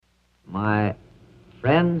My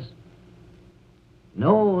friends,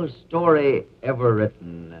 no story ever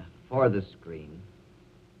written for the screen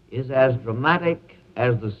is as dramatic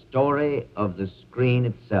as the story of the screen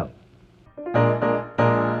itself.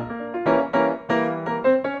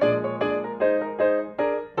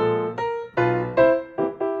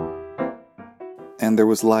 And there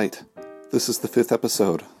was light. This is the 5th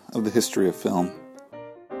episode of the history of film.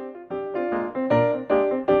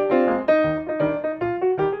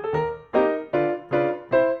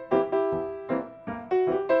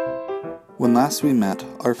 When last we met,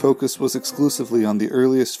 our focus was exclusively on the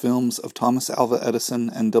earliest films of Thomas Alva Edison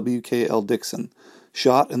and W.K.L. Dixon,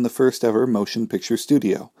 shot in the first ever motion picture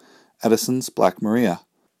studio, Edison's Black Maria.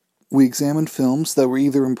 We examined films that were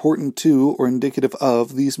either important to or indicative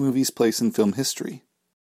of these movies' place in film history.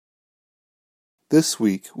 This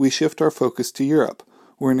week, we shift our focus to Europe,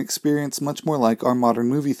 where an experience much more like our modern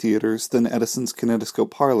movie theaters than Edison's kinetoscope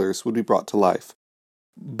parlors would be brought to life.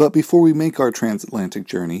 But before we make our transatlantic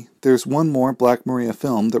journey, there's one more Black Maria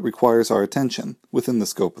film that requires our attention within the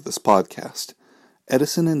scope of this podcast: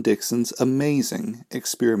 Edison and Dixon's amazing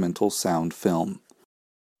experimental sound film.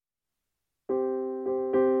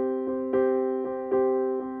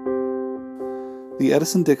 The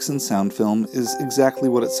Edison-Dixon sound film is exactly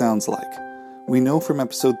what it sounds like. We know from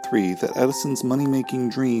episode 3 that Edison's money-making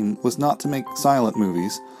dream was not to make silent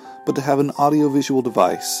movies, but to have an audiovisual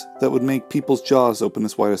device that would make people's jaws open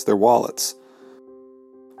as wide as their wallets.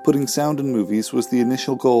 Putting sound in movies was the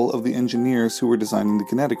initial goal of the engineers who were designing the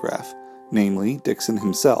kinetograph, namely Dixon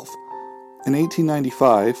himself. In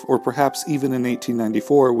 1895, or perhaps even in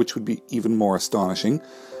 1894, which would be even more astonishing,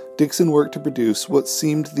 Dixon worked to produce what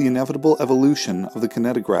seemed the inevitable evolution of the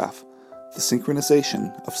kinetograph, the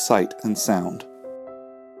synchronization of sight and sound.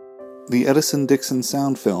 The Edison-Dixon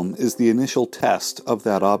sound film is the initial test of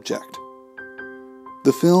that object.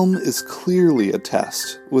 The film is clearly a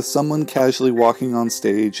test, with someone casually walking on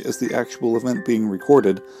stage as the actual event being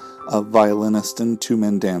recorded, a violinist and 2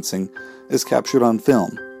 men dancing, is captured on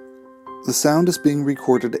film. The sound is being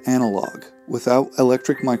recorded analog, without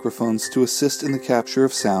electric microphones to assist in the capture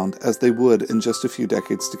of sound as they would in just a few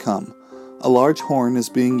decades to come. A large horn is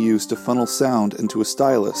being used to funnel sound into a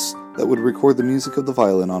stylus that would record the music of the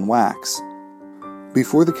violin on wax.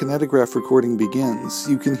 Before the kinetograph recording begins,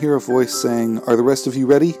 you can hear a voice saying, "Are the rest of you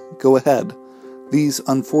ready? Go ahead." These,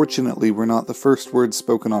 unfortunately, were not the first words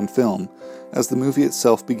spoken on film, as the movie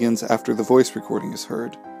itself begins after the voice recording is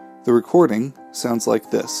heard. The recording sounds like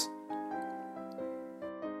this.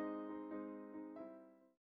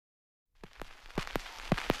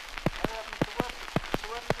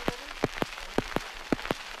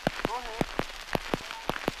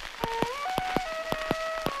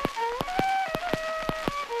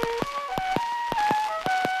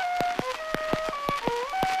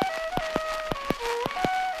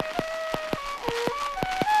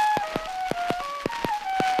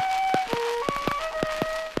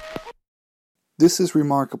 This is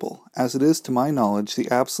remarkable, as it is, to my knowledge, the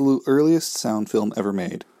absolute earliest sound film ever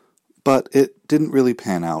made. But it didn't really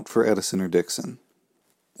pan out for Edison or Dixon.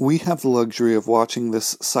 We have the luxury of watching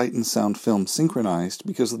this sight and sound film synchronized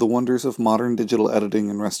because of the wonders of modern digital editing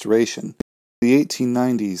and restoration. In the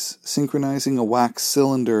 1890s, synchronizing a wax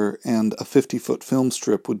cylinder and a 50-foot film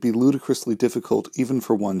strip would be ludicrously difficult even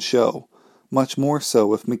for one show, much more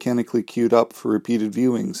so if mechanically queued up for repeated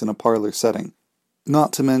viewings in a parlor setting.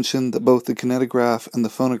 Not to mention that both the kinetograph and the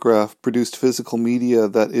phonograph produced physical media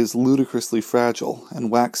that is ludicrously fragile,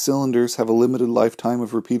 and wax cylinders have a limited lifetime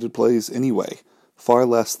of repeated plays anyway, far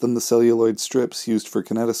less than the celluloid strips used for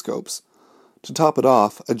kinetoscopes. To top it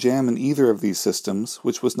off, a jam in either of these systems,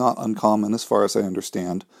 which was not uncommon as far as I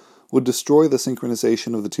understand, would destroy the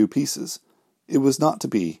synchronization of the two pieces. It was not to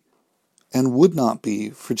be, and would not be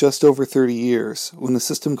for just over 30 years, when a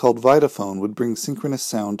system called Vitaphone would bring synchronous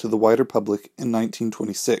sound to the wider public in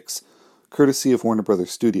 1926, courtesy of Warner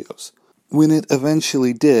Brothers Studios. When it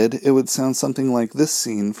eventually did, it would sound something like this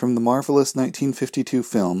scene from the marvelous 1952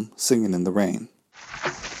 film Singin' in the Rain.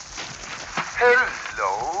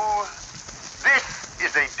 Hello. This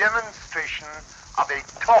is a demonstration of a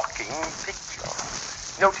talking picture.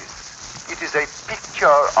 Notice, it is a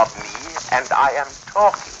picture of me and I am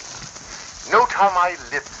talking. Note how my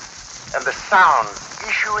lips and the sounds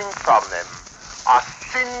issuing from them are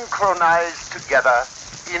synchronized together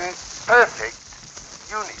in perfect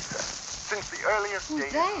unison. Since the earliest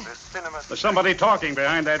days of the cinema... There's somebody talking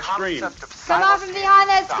behind that screen. Come on from behind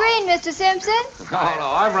that screen, Mr. Simpson. No,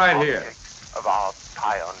 I'm right here. Of our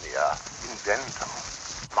pioneer inventor.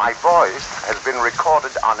 My voice has been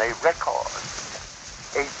recorded on a record.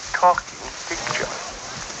 A talking picture.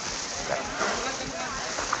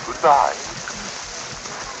 Good Goodbye.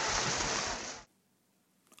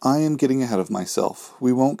 I am getting ahead of myself.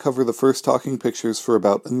 We won't cover the first talking pictures for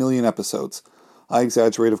about 1 million episodes. I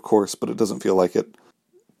exaggerate, of course, but it doesn't feel like it.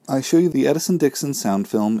 I show you the Edison-Dixon sound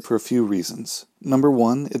film for a few reasons. Number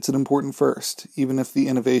one, it's an important first, even if the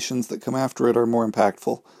innovations that come after it are more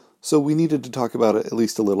impactful, so we needed to talk about it at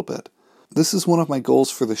least a little bit. This is one of my goals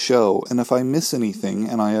for the show, and if I miss anything,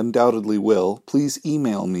 and I undoubtedly will, please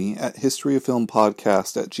email me at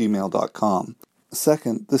historyoffilmpodcast@gmail.com.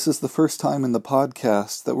 Second, this is the first time in the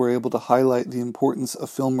podcast that we're able to highlight the importance of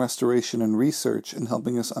film restoration and research in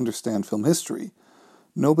helping us understand film history.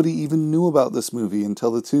 Nobody even knew about this movie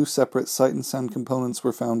until the two separate sight and sound components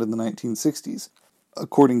were found in the 1960s,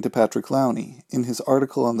 according to Patrick Lowney, in his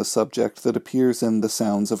article on the subject that appears in The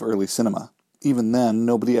Sounds of Early Cinema. Even then,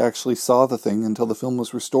 nobody actually saw the thing until the film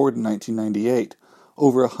was restored in 1998,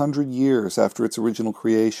 over 100 years after its original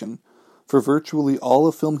creation. For virtually all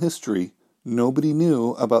of film history, nobody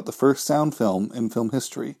knew about the first sound film in film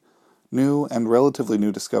history. New and relatively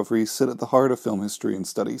new discoveries sit at the heart of film history and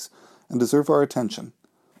studies, and deserve our attention.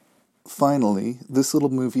 Finally, this little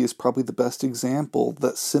movie is probably the best example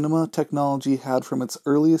that cinema technology had from its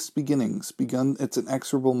earliest beginnings begun its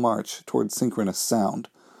inexorable march towards synchronous sound.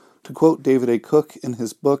 To quote David A. Cook in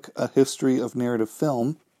his book A History of Narrative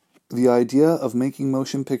Film, "The idea of making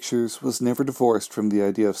motion pictures was never divorced from the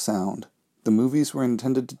idea of sound. The movies were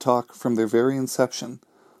intended to talk from their very inception,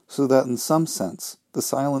 so that in some sense, the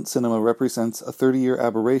silent cinema represents a 30-year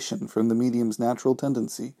aberration from the medium's natural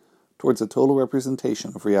tendency towards a total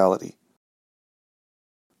representation of reality."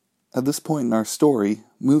 At this point in our story,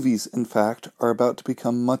 movies, in fact, are about to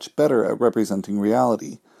become much better at representing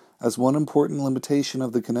reality, as one important limitation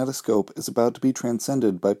of the kinetoscope is about to be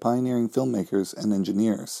transcended by pioneering filmmakers and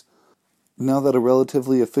engineers. Now that a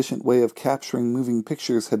relatively efficient way of capturing moving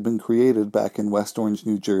pictures had been created back in West Orange,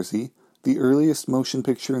 New Jersey, the earliest motion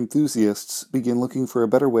picture enthusiasts began looking for a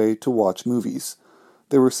better way to watch movies.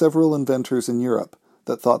 There were several inventors in Europe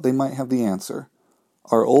that thought they might have the answer.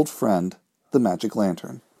 Our old friend, the magic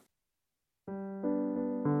lantern.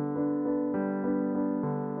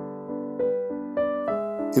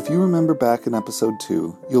 If you remember back in episode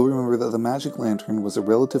 2, you'll remember that the magic lantern was a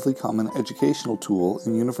relatively common educational tool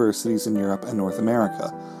in universities in Europe and North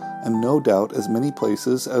America, and no doubt as many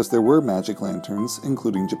places as there were magic lanterns,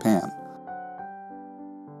 including Japan.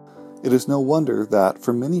 It is no wonder that,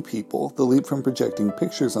 for many people, the leap from projecting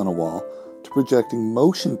pictures on a wall to projecting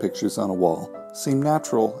motion pictures on a wall seemed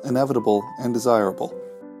natural, inevitable, and desirable.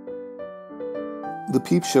 The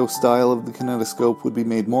peep show style of the kinetoscope would be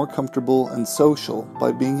made more comfortable and social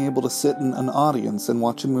by being able to sit in an audience and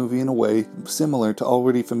watch a movie in a way similar to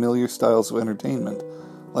already familiar styles of entertainment,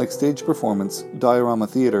 like stage performance, diorama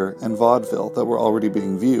theater, and vaudeville that were already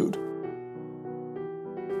being viewed.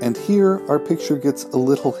 And here, our picture gets a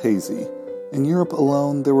little hazy. In Europe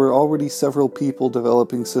alone, there were already several people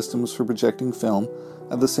developing systems for projecting film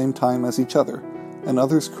at the same time as each other, and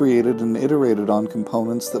others created and iterated on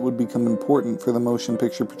components that would become important for the motion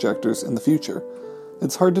picture projectors in the future.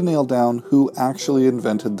 It's hard to nail down who actually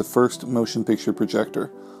invented the first motion picture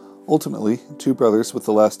projector. Ultimately, two brothers with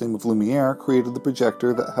the last name of Lumiere created the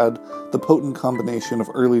projector that had the potent combination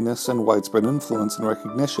of earliness and widespread influence and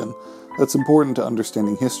recognition that's important to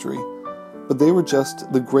understanding history. But they were just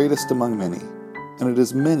the greatest among many, and it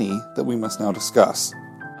is many that we must now discuss.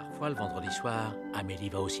 Parfois, le vendredi soir,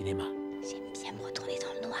 Amélie va au cinéma. J'aime bien me retourner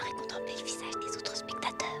dans le noir et contempler le visage des autres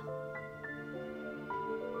spectateurs.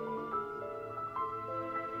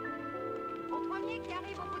 Au premier qui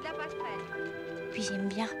arrive au bout de la passerelle. Puis j'aime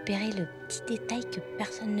bien repérer le petit détail que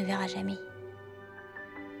personne ne verra jamais.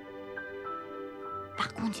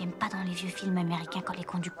 Par contre, j'aime pas dans les vieux films américains quand les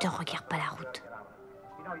conducteurs regardent pas la route.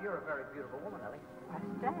 You know, you're a very beautiful woman, Ellie.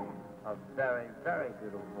 A very, very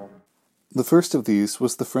beautiful woman. The first of these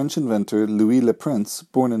was the French inventor Louis Le Prince,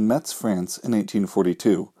 born in Metz, France in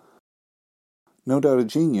 1842. No doubt a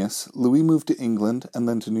genius, Louis moved to England and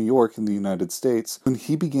then to New York in the United States when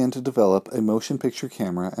he began to develop a motion picture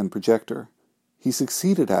camera and projector. He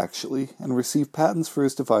succeeded, actually, and received patents for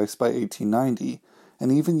his device by 1890,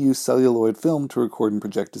 and even used celluloid film to record and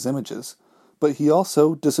project his images. But he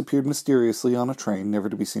also disappeared mysteriously on a train never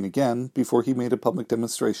to be seen again before he made a public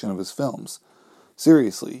demonstration of his films.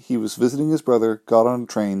 Seriously, he was visiting his brother, got on a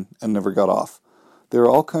train, and never got off. There are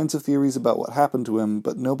all kinds of theories about what happened to him,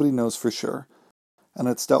 but nobody knows for sure. And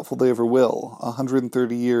it's doubtful they ever will.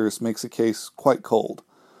 130 years makes a case quite cold.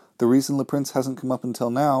 The reason Le Prince hasn't come up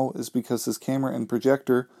until now is because his camera and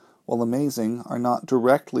projector, while amazing, are not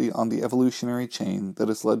directly on the evolutionary chain that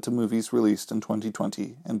has led to movies released in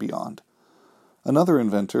 2020 and beyond. Another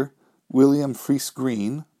inventor, William Friese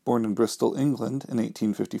Greene, born in Bristol, England in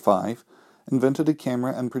 1855, invented a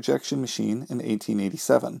camera and projection machine in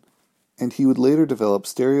 1887, and he would later develop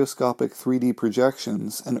stereoscopic 3D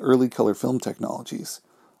projections and early color film technologies.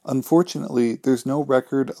 Unfortunately, there's no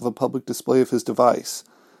record of a public display of his device,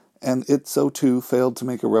 and it so too failed to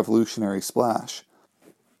make a revolutionary splash.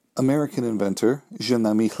 American inventor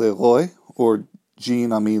Jean-Ami Leroy, or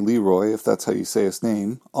Jean-Ami Leroy if that's how you say his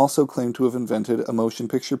name, also claimed to have invented a motion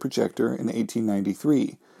picture projector in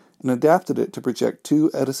 1893, and adapted it to project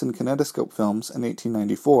 2 Edison kinetoscope films in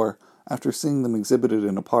 1894 after seeing them exhibited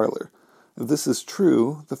in a parlor. If this is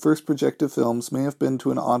true, the first projected films may have been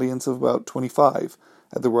to an audience of about 25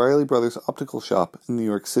 at the Riley Brothers Optical Shop in New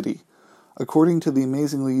York City. According to the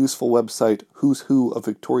amazingly useful website Who's Who of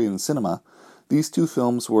Victorian Cinema, these 2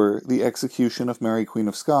 films were The Execution of Mary Queen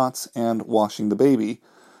of Scots and Washing the Baby,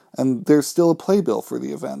 and there's still a playbill for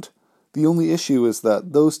the event. The only issue is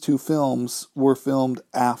that those 2 films were filmed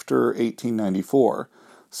after 1894,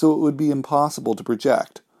 so it would be impossible to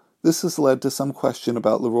project. This has led to some question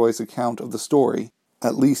about Leroy's account of the story,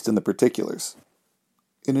 at least in the particulars.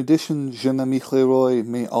 In addition, Jean-Ami Leroy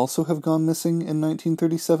may also have gone missing in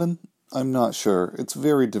 1937. I'm not sure. It's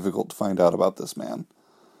very difficult to find out about this man.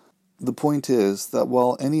 The point is that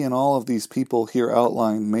while any and all of these people here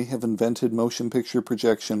outlined may have invented motion picture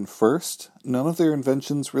projection first, none of their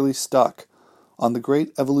inventions really stuck. On the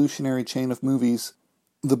great evolutionary chain of movies,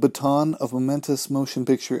 the baton of momentous motion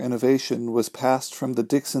picture innovation was passed from the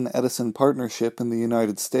Dixon-Edison partnership in the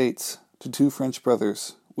United States to 2 French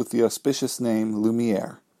brothers with the auspicious name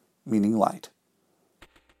Lumiere, meaning light.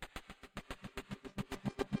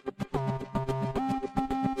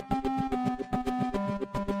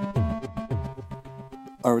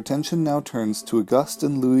 Our attention now turns to Auguste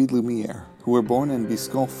and Louis Lumiere, who were born in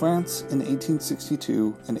Biscon, France in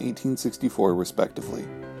 1862 and 1864 respectively.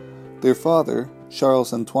 Their father,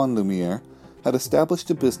 Charles-Antoine Lumiere, had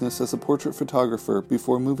established a business as a portrait photographer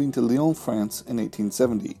before moving to Lyon, France in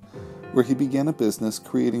 1870, where he began a business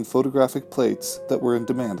creating photographic plates that were in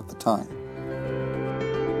demand at the time.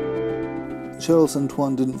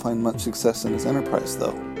 Charles-Antoine didn't find much success in his enterprise,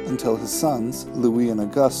 though, until his sons, Louis and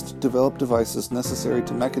Auguste, developed devices necessary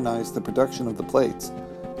to mechanize the production of the plates,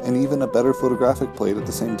 and even a better photographic plate at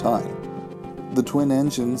the same time. The twin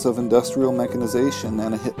engines of industrial mechanization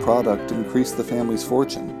and a hit product increased the family's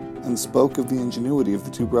fortune, and spoke of the ingenuity of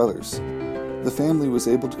the 2 brothers. The family was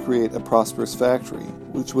able to create a prosperous factory,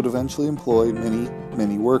 which would eventually employ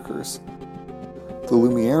many workers. The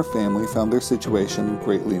Lumiere family found their situation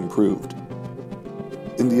greatly improved.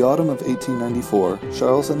 In the autumn of 1894,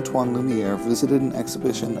 Charles-Antoine Lumiere visited an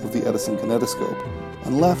exhibition of the Edison kinetoscope,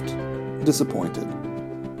 and left disappointed.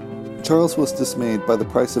 Charles was dismayed by the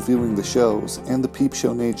price of viewing the shows and the peep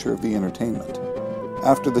show nature of the entertainment.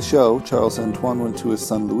 After the show, Charles-Antoine went to his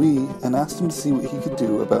son Louis and asked him to see what he could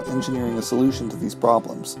do about engineering a solution to these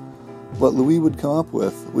problems. What Louis would come up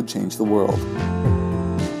with would change the world.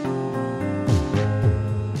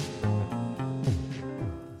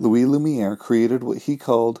 Louis Lumiere created what he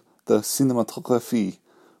called the cinématographie,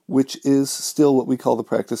 which is still what we call the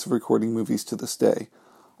practice of recording movies to this day.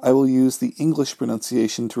 I will use the English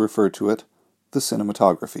pronunciation to refer to it, the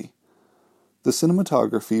cinematography. The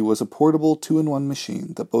cinematography was a portable 2-in-1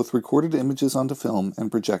 machine that both recorded images onto film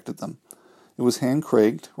and projected them. It was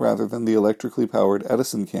hand-cranked rather than the electrically powered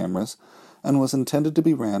Edison cameras, and was intended to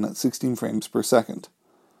be ran at 16 frames per second.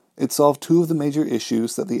 It solved 2 of the major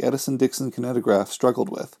issues that the Edison-Dixon kinetograph struggled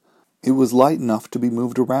with. It was light enough to be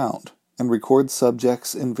moved around, and record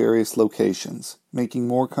subjects in various locations, making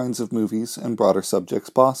more kinds of movies and broader subjects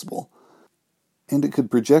possible. And it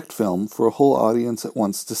could project film for a whole audience at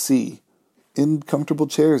once to see, in comfortable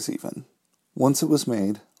chairs even. Once it was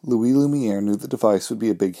made, Louis Lumiere knew the device would be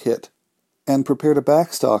a big hit, and prepared a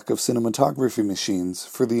backstock of cinematography machines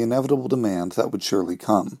for the inevitable demand that would surely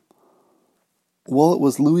come. While it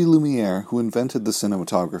was Louis Lumiere who invented the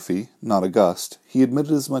cinematography, not Auguste, he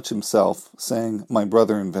admitted as much himself, saying, "My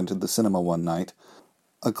brother invented the cinema one night,"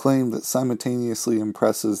 a claim that simultaneously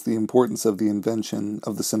impresses the importance of the invention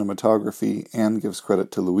of the cinematography and gives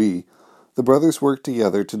credit to Louis. The brothers worked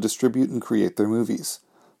together to distribute and create their movies.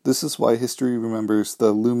 This is why history remembers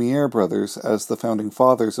the Lumiere brothers as the founding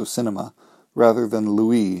fathers of cinema, rather than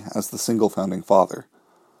Louis as the single founding father.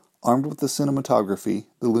 Armed with the cinematography,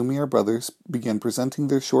 the Lumiere brothers began presenting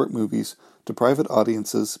their short movies to private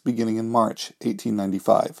audiences beginning in March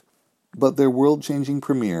 1895. But their world-changing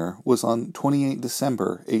premiere was on 28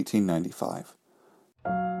 December 1895.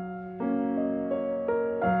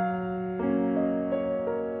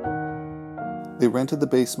 They rented the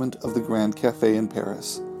basement of the Grand Café in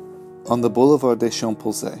Paris, on the Boulevard des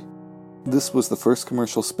Champs-Élysées. This was the first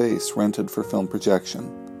commercial space rented for film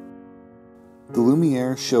projection. The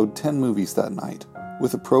Lumiere showed 10 movies that night,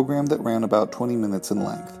 with a program that ran about 20 minutes in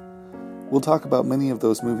length. We'll talk about many of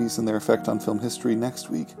those movies and their effect on film history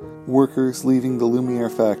next week. Workers leaving the Lumiere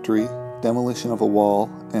factory, demolition of a wall,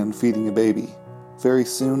 and feeding a baby. Very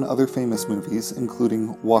soon, other famous movies,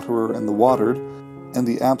 including Waterer and the Watered, and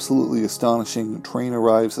the absolutely astonishing Train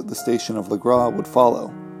Arrives at the Station of Le Gras would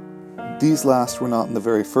follow. These last were not in the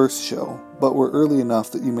very first show, but were early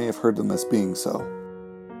enough that you may have heard them as being so.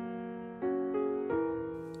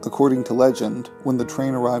 According to legend, when the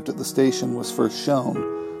train arrived at the station was first shown,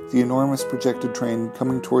 the enormous projected train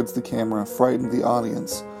coming towards the camera frightened the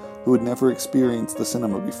audience, who had never experienced the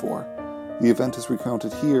cinema before. The event is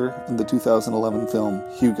recounted here in the 2011 film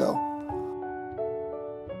Hugo.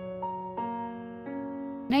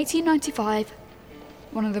 In 1895,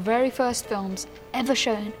 one of the very first films ever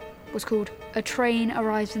shown was called A Train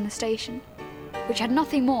Arrives in the Station, which had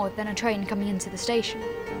nothing more than a train coming into the station.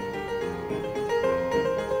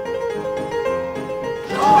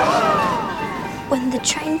 When the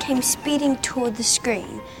train came speeding toward the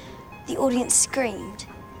screen, the audience screamed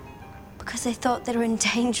because they thought they were in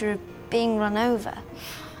danger of being run over.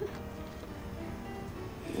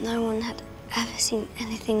 No one had ever seen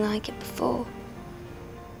anything like it before.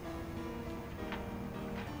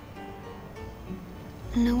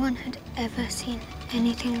 No one had ever seen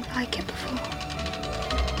anything like it before.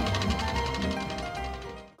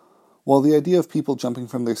 While the idea of people jumping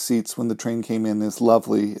from their seats when the train came in is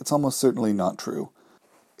lovely, it's almost certainly not true.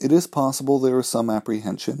 It is possible there was some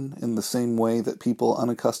apprehension, in the same way that people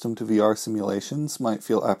unaccustomed to VR simulations might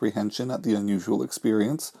feel apprehension at the unusual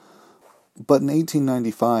experience. But in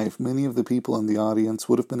 1895, many of the people in the audience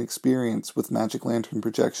would have been experienced with magic lantern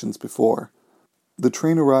projections before. The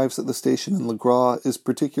Train Arrives at the Station in Le Gras is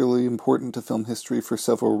particularly important to film history for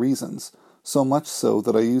several reasons, so much so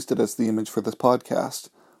that I used it as the image for this podcast,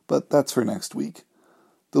 but that's for next week.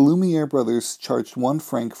 The Lumiere brothers charged 1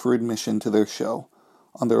 franc for admission to their show.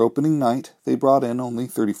 On their opening night, they brought in only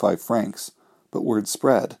 35 francs, but word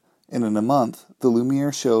spread, and in a month, the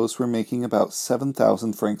Lumiere shows were making about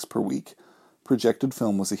 7,000 francs per week. Projected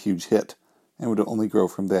film was a huge hit, and would only grow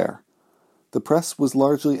from there. The press was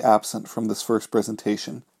largely absent from this first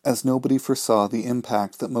presentation, as nobody foresaw the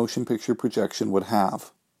impact that motion picture projection would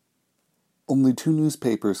have. Only 2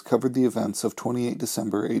 newspapers covered the events of 28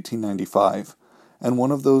 December 1895, and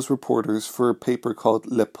one of those reporters for a paper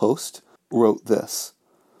called Le Poste wrote this: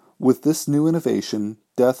 "With this new innovation,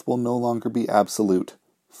 death will no longer be absolute,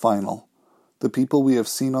 final. The people we have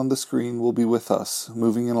seen on the screen will be with us,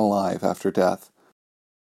 moving and alive after death."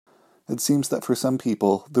 It seems that for some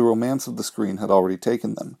people, the romance of the screen had already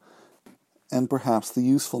taken them, and perhaps the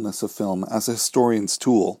usefulness of film as a historian's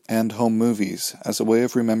tool, and home movies as a way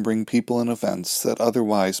of remembering people and events that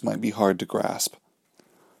otherwise might be hard to grasp.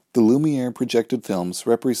 The Lumiere projected films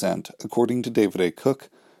represent, according to David A. Cook,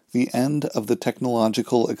 the end of the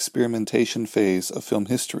technological experimentation phase of film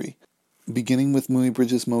history, beginning with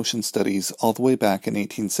Muybridge's motion studies all the way back in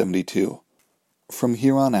 1872. From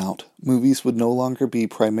here on out, movies would no longer be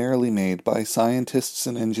primarily made by scientists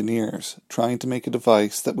and engineers trying to make a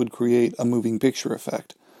device that would create a moving picture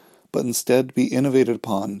effect, but instead be innovated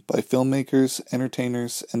upon by filmmakers,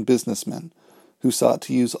 entertainers, and businessmen who sought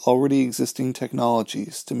to use already existing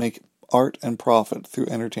technologies to make art and profit through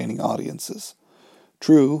entertaining audiences.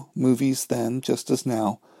 True, movies then, just as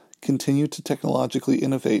now, continue to technologically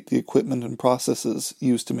innovate the equipment and processes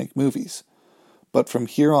used to make movies. But from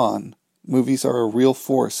here on, movies are a real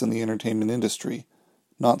force in the entertainment industry,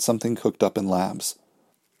 not something cooked up in labs.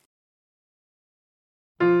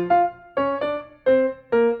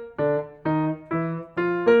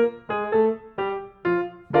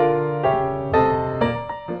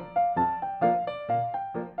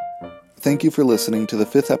 Thank you for listening to the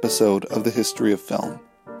 5th episode of The History of Film.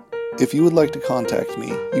 If you would like to contact me,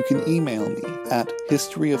 you can email me at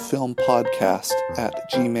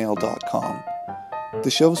historyoffilmpodcast@gmail.com. The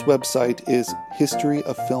show's website is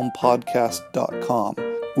historyoffilmpodcast.com,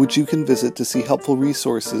 which you can visit to see helpful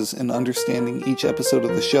resources in understanding each episode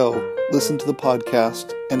of the show, listen to the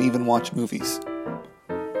podcast, and even watch movies.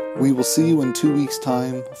 We will see you in 2 weeks'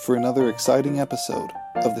 time for another exciting episode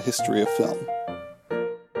of The History of Film.